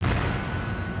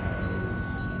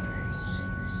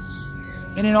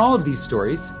And in all of these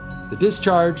stories, the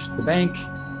discharge, the bank,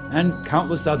 and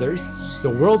countless others, the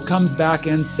world comes back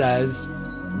and says,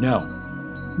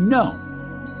 no,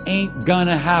 ain't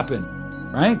gonna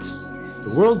happen, right? The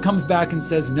world comes back and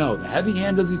says, no. The heavy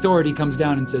hand of the authority comes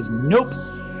down and says, nope,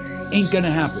 ain't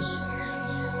gonna happen.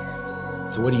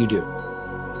 So what do you do?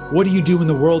 What do you do when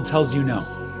the world tells you no?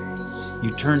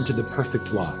 You turn to the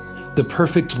perfect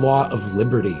law of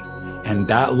liberty. And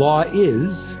that law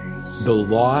is the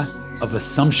law of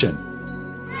assumption.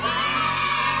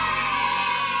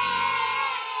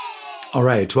 All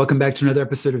right, welcome back to another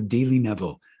episode of Daily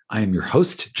Neville. I am your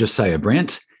host, Josiah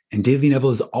Brandt, and Daily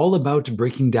Neville is all about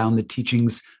breaking down the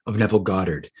teachings of Neville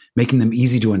Goddard, making them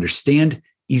easy to understand,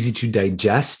 easy to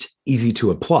digest, easy to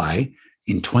apply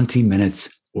in 20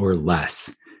 minutes or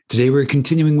less. Today, we're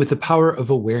continuing with the power of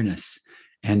awareness.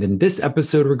 And in this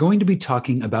episode, we're going to be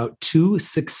talking about 2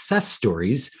 success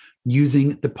stories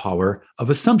using the power of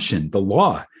assumption, the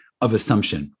law of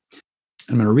assumption.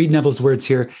 I'm going to read Neville's words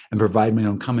here and provide my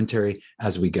own commentary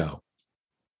as we go.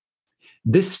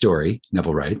 This story,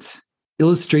 Neville writes,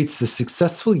 illustrates the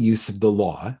successful use of the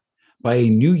law by a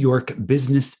New York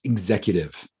business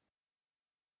executive.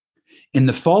 In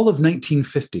the fall of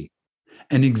 1950,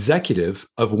 an executive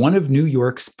of one of New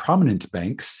York's prominent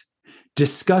banks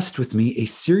discussed with me a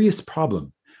serious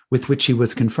problem with which he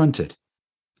was confronted.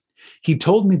 He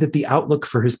told me that the outlook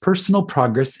for his personal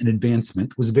progress and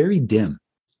advancement was very dim.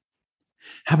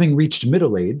 Having reached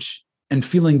middle age and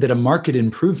feeling that a marked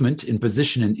improvement in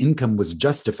position and income was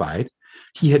justified,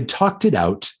 he had talked it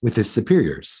out with his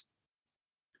superiors.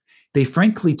 They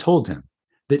frankly told him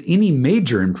that any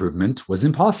major improvement was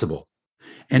impossible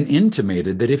and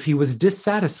intimated that if he was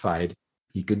dissatisfied,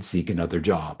 he could seek another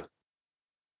job.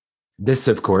 This,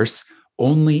 of course,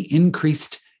 only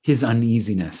increased his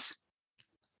uneasiness.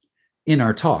 In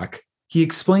our talk, he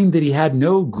explained that he had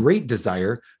no great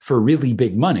desire for really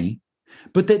big money,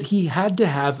 but that he had to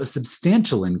have a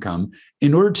substantial income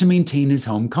in order to maintain his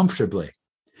home comfortably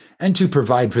and to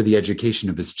provide for the education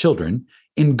of his children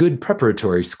in good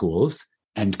preparatory schools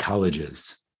and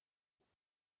colleges.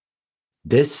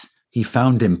 This he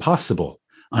found impossible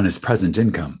on his present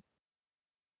income.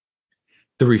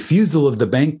 The refusal of the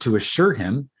bank to assure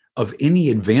him of any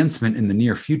advancement in the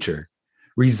near future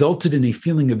resulted in a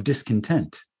feeling of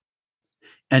discontent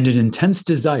and an intense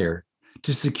desire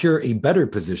to secure a better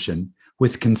position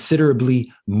with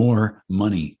considerably more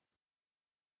money.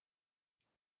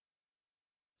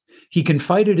 He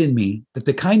confided in me that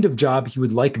the kind of job he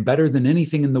would like better than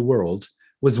anything in the world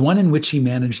was one in which he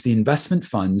managed the investment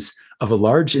funds of a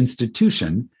large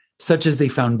institution, such as a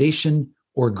foundation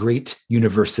or great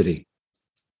university.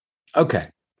 Okay,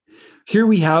 here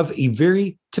we have a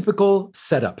very typical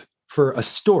setup for a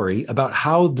story about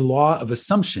how the law of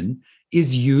assumption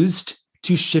is used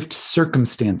to shift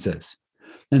circumstances.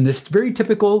 And this very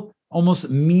typical, almost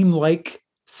meme-like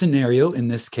scenario in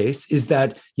this case is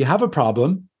that you have a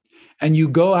problem and you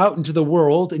go out into the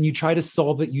world and you try to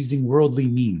solve it using worldly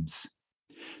means.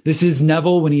 This is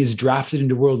Neville when he is drafted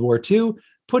into World War II,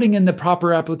 putting in the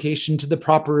proper application to the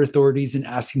proper authorities and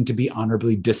asking to be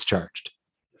honorably discharged.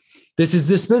 This is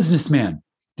this businessman,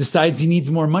 decides he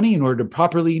needs more money in order to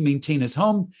properly maintain his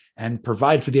home and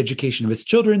provide for the education of his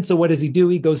children. So what does he do?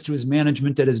 He goes to his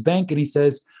management at his bank and he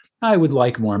says, I would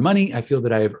like more money. I feel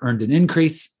that I have earned an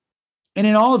increase. And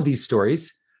in all of these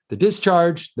stories, the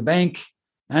discharge, the bank,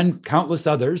 and countless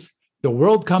others, the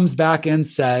world comes back and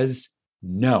says,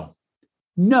 no,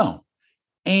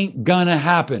 ain't gonna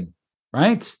happen,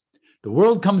 right? The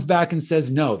world comes back and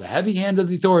says, no. The heavy hand of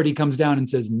the authority comes down and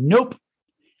says, nope,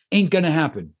 ain't gonna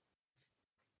happen.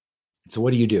 So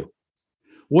what do you do?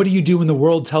 What do you do when the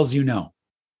world tells you no?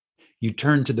 You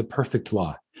turn to the perfect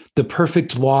law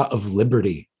of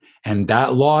liberty. And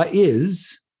that law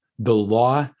is the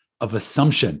law of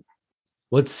assumption.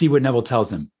 Let's see what Neville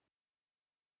tells him.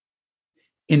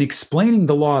 In explaining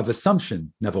the law of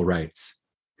assumption, Neville writes,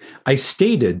 I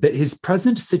stated that his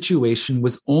present situation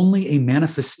was only a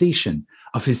manifestation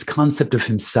of his concept of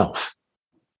himself,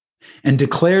 and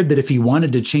declared that if he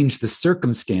wanted to change the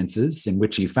circumstances in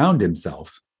which he found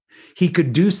himself, he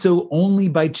could do so only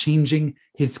by changing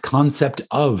his concept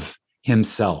of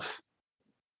himself.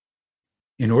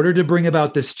 In order to bring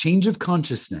about this change of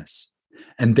consciousness,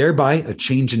 and thereby a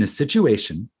change in his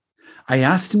situation, I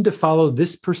asked him to follow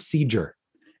this procedure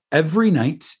every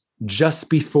night just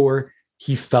before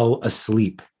he fell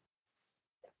asleep.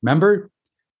 Remember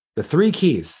the 3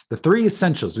 keys, the 3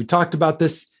 essentials. We talked about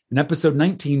this in episode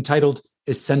 19 titled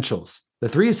Essentials. The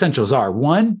 3 essentials are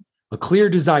 1, a clear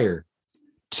desire,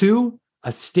 2,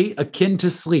 a state akin to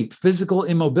sleep, physical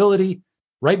immobility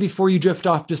right before you drift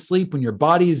off to sleep when your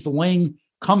body is laying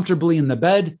comfortably in the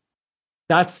bed.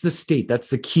 That's the state. That's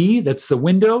the key. That's the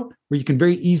window where you can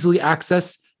very easily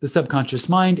access the subconscious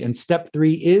mind. And step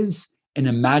 3 is an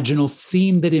imaginal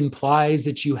scene that implies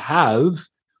that you have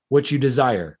what you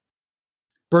desire.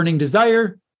 Burning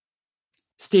desire,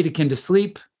 state akin to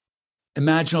sleep,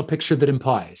 imaginal picture that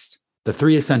implies the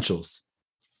 3 essentials.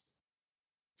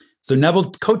 So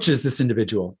Neville coaches this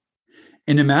individual.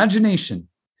 In imagination,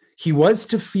 he was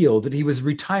to feel that he was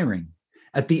retiring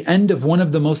at the end of one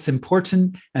of the most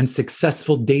important and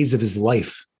successful days of his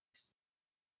life.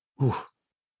 Ooh,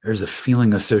 there's a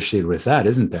feeling associated with that,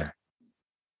 isn't there?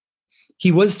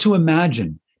 He was to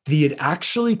imagine that he had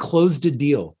actually closed a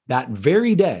deal that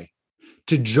very day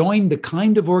to join the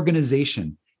kind of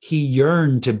organization he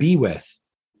yearned to be with,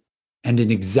 and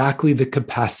in exactly the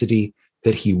capacity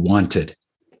that he wanted.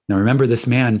 Now, remember, this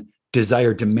man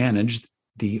desired to manage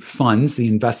the funds, the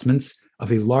investments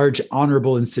of a large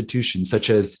honorable institution, such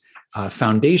as a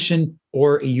foundation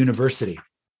or a university.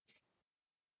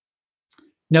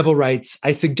 Neville writes,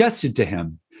 I suggested to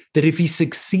him that if he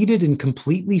succeeded in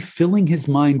completely filling his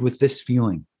mind with this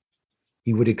feeling,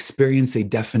 he would experience a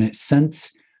definite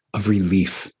sense of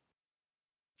relief.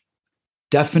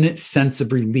 Definite sense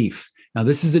of relief. Now,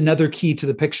 this is another key to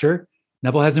the picture.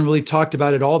 Neville hasn't really talked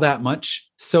about it all that much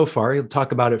so far. He'll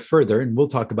talk about it further, and we'll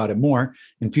talk about it more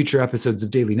in future episodes of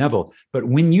Daily Neville. But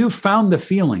when you've found the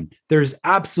feeling, there's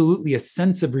absolutely a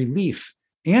sense of relief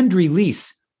and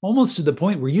release, almost to the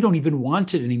point where you don't even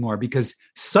want it anymore, because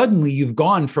suddenly you've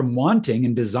gone from wanting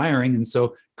and desiring, and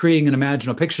so creating an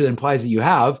imaginal picture that implies that you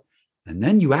have, and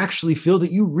then you actually feel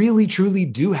that you really, truly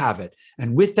do have it.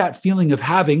 And with that feeling of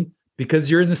having, because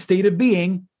you're in the state of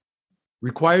being,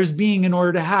 requires being in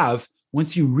order to have,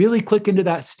 once you really click into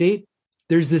that state,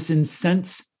 there's this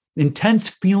intense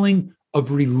feeling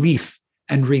of relief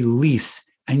and release,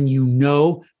 and you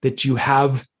know that you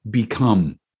have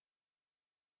become.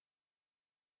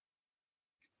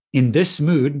 In this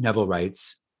mood, Neville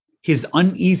writes, his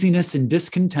uneasiness and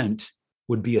discontent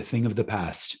would be a thing of the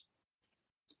past.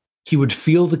 He would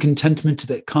feel the contentment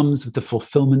that comes with the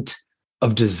fulfillment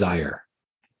of desire.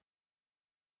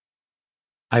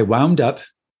 I wound up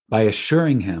by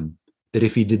assuring him that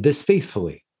if he did this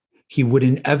faithfully, he would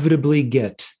inevitably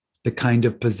get the kind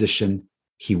of position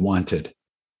he wanted.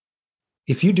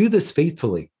 If you do this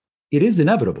faithfully, it is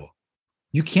inevitable.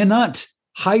 You cannot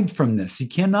hide from this. You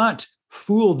cannot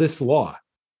fool this law.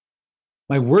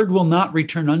 My word will not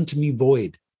return unto me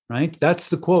void, right? That's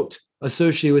the quote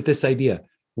associated with this idea.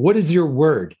 What is your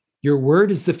word? Your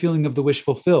word is the feeling of the wish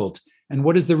fulfilled. And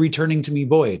what is the returning to me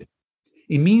void?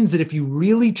 It means that if you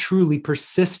really, truly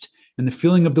persist in the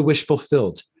feeling of the wish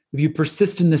fulfilled, if you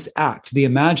persist in this act, the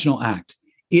imaginal act,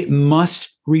 it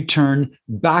must return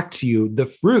back to you the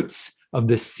fruits of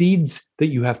the seeds that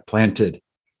you have planted.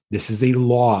 This is a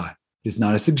law. It is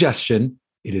not a suggestion.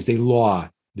 It is a law.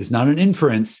 It is not an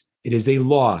inference. It is a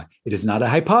law. It is not a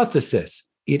hypothesis.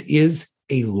 It is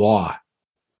a law.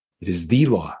 It is the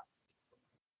law.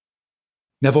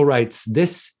 Neville writes,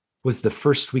 this was the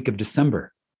first week of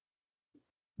December.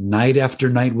 Night after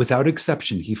night, without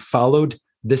exception, he followed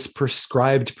this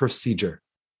prescribed procedure.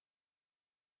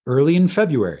 Early in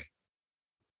February,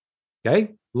 okay,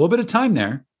 a little bit of time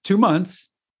there, 2 months,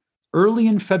 early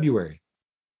in February,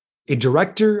 a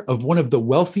director of one of the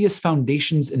wealthiest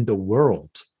foundations in the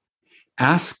world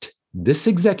asked this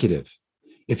executive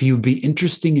if he would be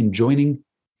interested in joining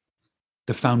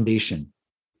the foundation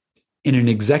in an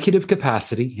executive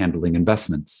capacity handling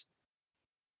investments.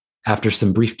 After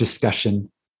some brief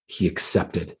discussion, he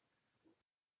accepted.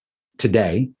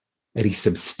 Today, at a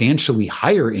substantially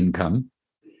higher income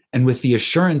and with the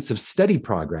assurance of steady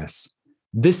progress,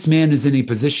 this man is in a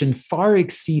position far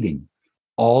exceeding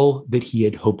all that he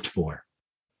had hoped for.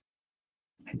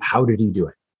 And how did he do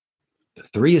it? The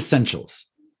 3 essentials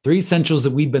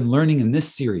that we've been learning in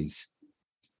this series.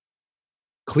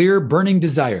 Clear, burning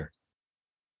desire,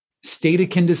 state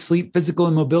akin to sleep, physical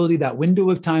immobility, that window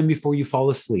of time before you fall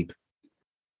asleep.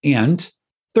 And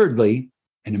thirdly,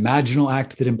 an imaginal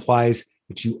act that implies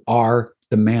that you are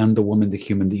the man, the woman, the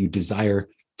human that you desire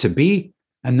to be.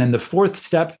 And then the 4th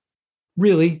step,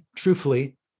 really,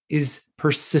 truthfully, is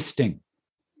persisting.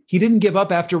 He didn't give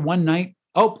up after one night.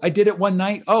 Oh, I did it one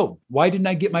night. Oh, why didn't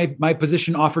I get my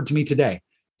position offered to me today?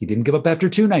 He didn't give up after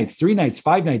 2 nights, 3 nights,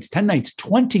 5 nights, 10 nights,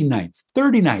 20 nights,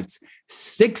 30 nights,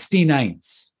 60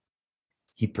 nights.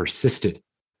 He persisted.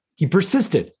 He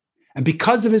persisted. And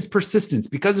because of his persistence,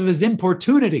 because of his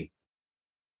importunity,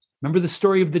 remember the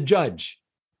story of the judge.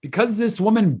 Because this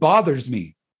woman bothers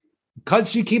me,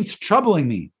 because she keeps troubling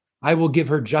me, I will give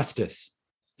her justice.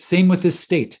 Same with his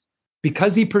state.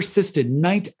 Because he persisted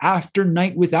night after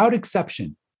night without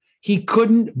exception, He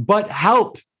couldn't but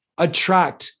help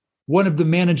attract one of the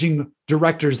managing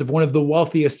directors of one of the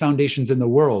wealthiest foundations in the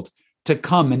world to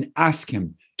come and ask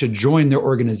him to join their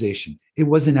organization. It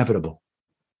was inevitable.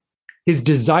 His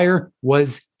desire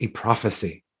was a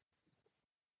prophecy.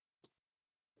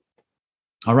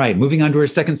 All right, moving on to our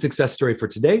second success story for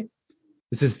today.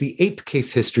 This is the 8th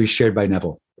case history shared by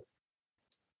Neville.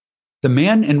 The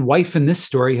man and wife in this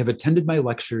story have attended my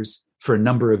lectures for a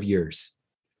number of years.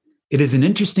 It is an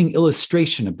interesting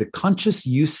illustration of the conscious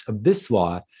use of this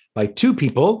law by two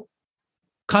people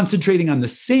concentrating on the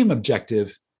same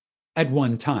objective at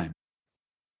one time.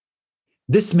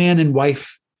 This man and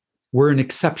wife were an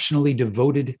exceptionally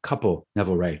devoted couple,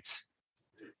 Neville writes.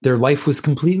 Their life was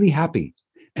completely happy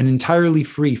and entirely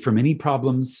free from any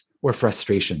problems or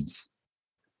frustrations.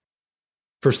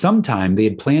 For some time, they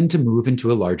had planned to move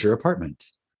into a larger apartment.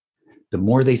 The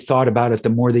more they thought about it, the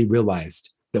more they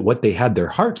realized that what they had their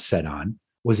hearts set on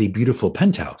was a beautiful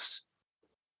penthouse.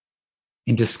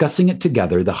 In discussing it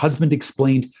together, the husband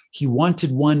explained he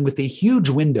wanted one with a huge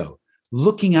window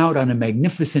looking out on a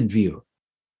magnificent view.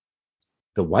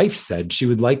 The wife said she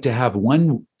would like to have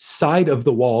one side of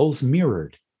the walls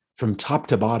mirrored from top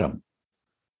to bottom.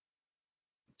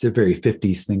 It's a very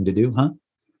 50s thing to do, huh?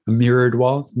 A mirrored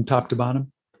wall from top to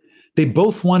bottom. They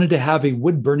both wanted to have a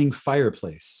wood-burning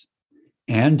fireplace,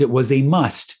 and it was a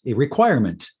must, a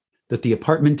requirement, that the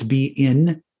apartment be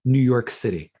in New York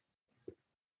City.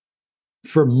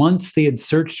 For months, they had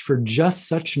searched for just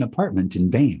such an apartment in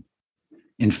vain.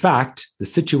 In fact, the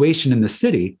situation in the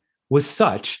city was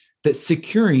such that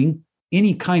securing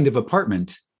any kind of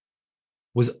apartment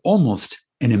was almost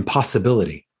an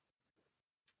impossibility.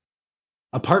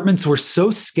 Apartments were so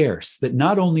scarce that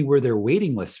not only were there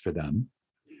waiting lists for them,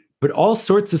 but all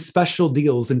sorts of special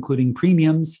deals, including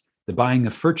premiums, the buying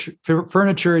of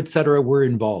furniture, etc., were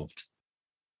involved.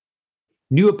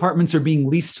 New apartments are being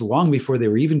leased long before they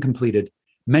were even completed,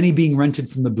 many being rented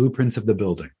from the blueprints of the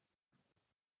building.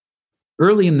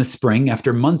 Early in the spring,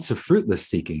 after months of fruitless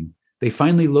seeking, they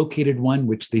finally located one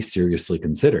which they seriously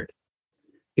considered.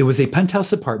 It was a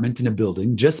penthouse apartment in a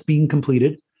building just being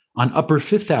completed on Upper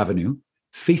Fifth Avenue,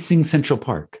 facing Central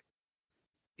Park.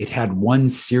 It had one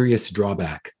serious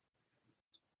drawback.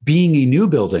 Being a new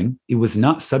building, it was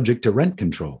not subject to rent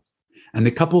control, and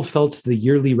the couple felt the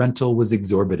yearly rental was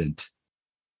exorbitant.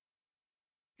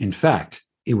 In fact,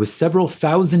 it was several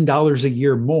 $1,000s a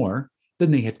year more than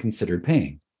they had considered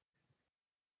paying.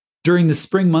 During the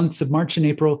spring months of March and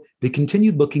April, they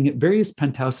continued looking at various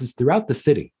penthouses throughout the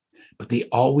city, but they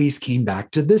always came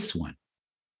back to this one.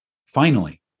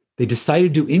 Finally, they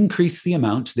decided to increase the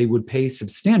amount they would pay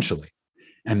substantially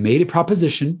and made a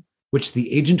proposition which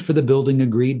the agent for the building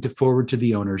agreed to forward to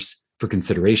the owners for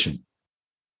consideration.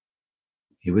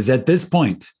 It was at this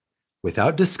point,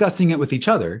 without discussing it with each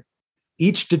other,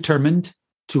 each determined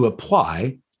to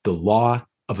apply the law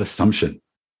of assumption.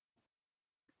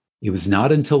 It was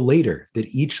not until later that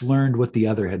each learned what the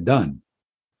other had done.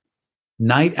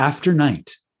 Night after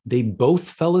night, they both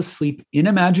fell asleep in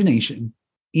imagination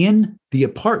in the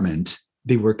apartment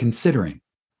they were considering.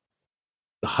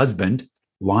 The husband,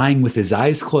 lying with his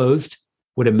eyes closed,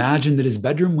 would imagine that his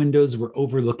bedroom windows were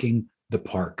overlooking the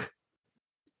park.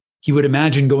 He would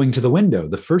imagine going to the window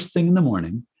the first thing in the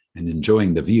morning and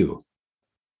enjoying the view.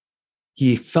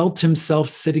 He felt himself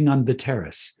sitting on the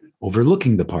terrace,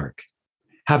 overlooking the park,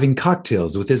 having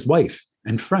cocktails with his wife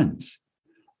and friends,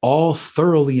 all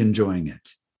thoroughly enjoying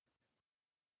it.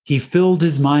 He filled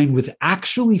his mind with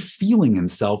actually feeling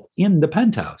himself in the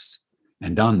penthouse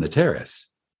and on the terrace.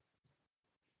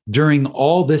 During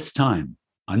all this time,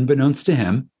 unbeknownst to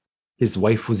him, his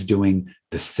wife was doing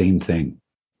the same thing.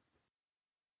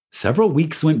 Several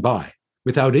weeks went by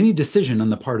without any decision on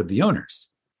the part of the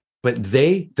owners, but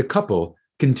they, the couple,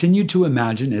 continued to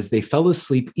imagine as they fell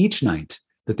asleep each night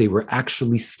that they were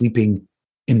actually sleeping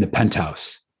in the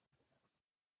penthouse.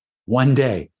 One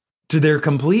day, to their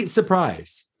complete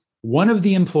surprise, one of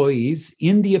the employees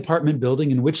in the apartment building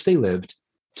in which they lived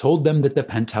told them that the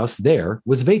penthouse there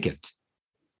was vacant.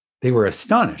 They were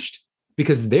astonished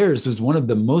because theirs was one of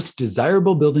the most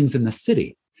desirable buildings in the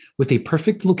city, with a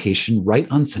perfect location right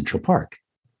on Central Park.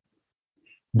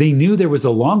 They knew there was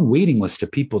a long waiting list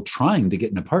of people trying to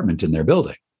get an apartment in their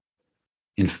building.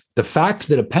 And the fact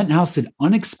that a penthouse had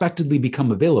unexpectedly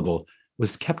become available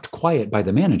was kept quiet by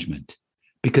the management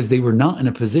because they were not in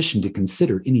a position to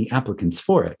consider any applicants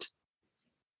for it.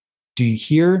 Do you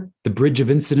hear the bridge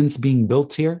of incidents being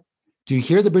built here? Do you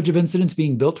hear the bridge of incidents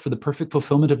being built for the perfect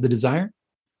fulfillment of the desire?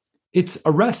 It's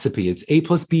a recipe. It's A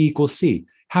plus B equals C.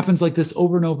 Happens like this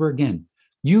over and over again.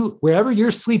 wherever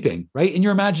you're sleeping, right, in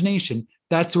your imagination,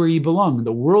 that's where you belong.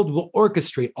 The world will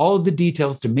orchestrate all of the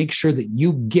details to make sure that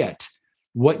you get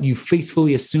what you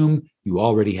faithfully assume you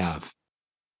already have.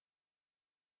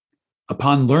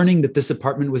 Upon learning that this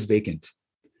apartment was vacant,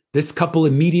 this couple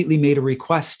immediately made a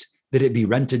request that it be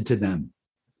rented to them,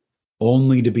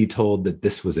 only to be told that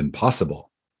this was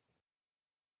impossible.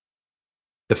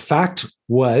 The fact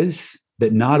was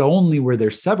that not only were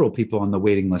there several people on the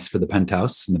waiting list for the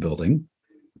penthouse in the building,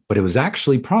 but it was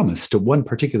actually promised to one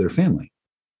particular family.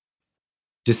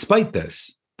 Despite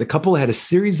this, the couple had a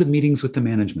series of meetings with the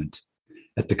management,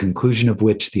 at the conclusion of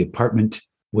which the apartment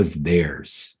was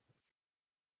theirs.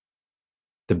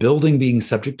 The building being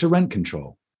subject to rent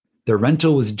control, their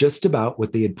rental was just about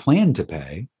what they had planned to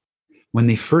pay when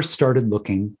they first started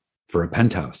looking for a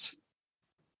penthouse.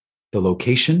 The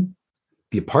location,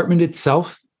 the apartment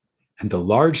itself, and the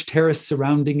large terrace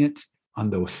surrounding it on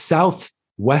the south,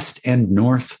 west, and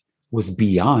north was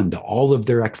beyond all of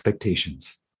their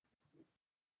expectations.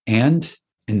 And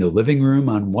in the living room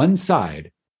on one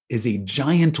side is a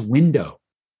giant window,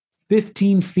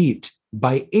 15 feet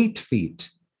by 8 feet,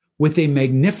 with a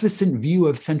magnificent view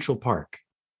of Central Park.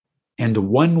 And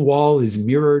one wall is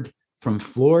mirrored from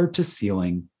floor to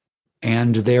ceiling,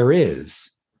 and there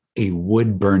is a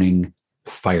wood-burning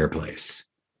fireplace.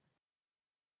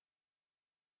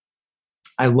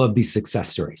 I love these success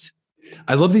stories.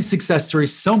 I love these success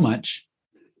stories so much,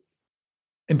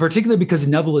 in particular because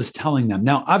Neville is telling them.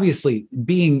 Now, obviously,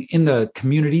 being in the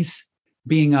communities,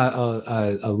 being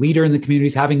a leader in the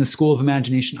communities, having the School of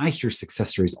Imagination, I hear success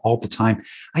stories all the time.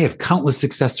 I have countless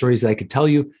success stories that I could tell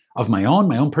you of my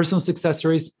own personal success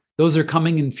stories. Those are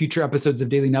coming in future episodes of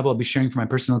Daily Neville. I'll be sharing from my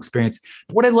personal experience.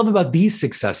 But what I love about these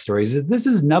success stories is this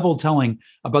is Neville telling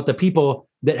about the people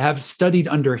that have studied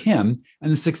under him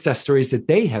and the success stories that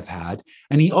they have had.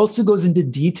 And he also goes into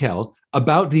detail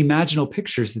about the imaginal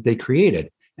pictures that they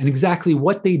created and exactly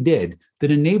what they did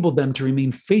that enabled them to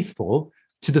remain faithful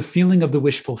to the feeling of the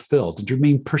wish fulfilled and to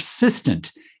remain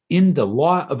persistent in the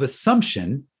law of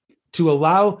assumption to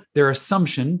allow their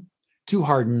assumption to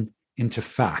harden into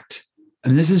fact.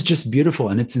 And this is just beautiful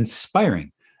and it's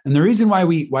inspiring. And the reason why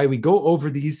we go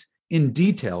over these in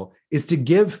detail is to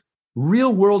give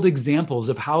real world examples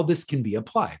of how this can be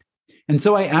applied. And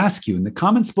so I ask you in the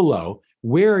comments below,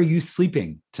 where are you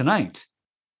sleeping tonight?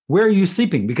 Where are you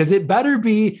sleeping? Because it better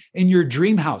be in your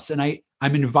dream house. And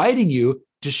I'm inviting you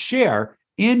to share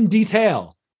in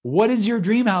detail. What is your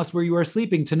dream house where you are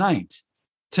sleeping tonight?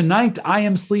 Tonight, I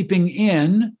am sleeping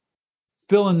in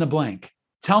fill in the blank.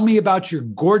 Tell me about your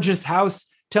gorgeous house.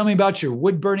 Tell me about your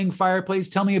wood-burning fireplace.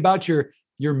 Tell me about your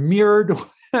mirrored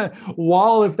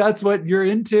wall, if that's what you're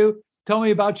into. Tell me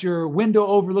about your window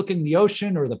overlooking the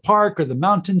ocean or the park or the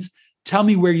mountains. Tell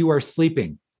me where you are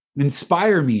sleeping.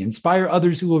 Inspire me. Inspire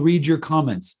others who will read your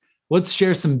comments. Let's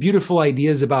share some beautiful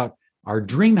ideas about our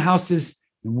dream houses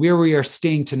and where we are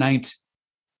staying tonight.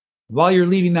 While you're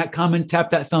leaving that comment, tap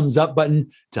that thumbs up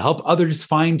button to help others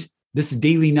find this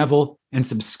Daily Neville and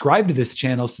subscribe to this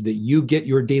channel so that you get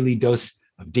your daily dose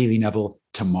of Daily Neville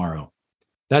tomorrow.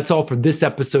 That's all for this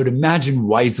episode. Imagine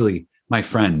wisely, my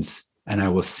friends, and I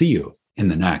will see you in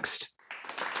the next.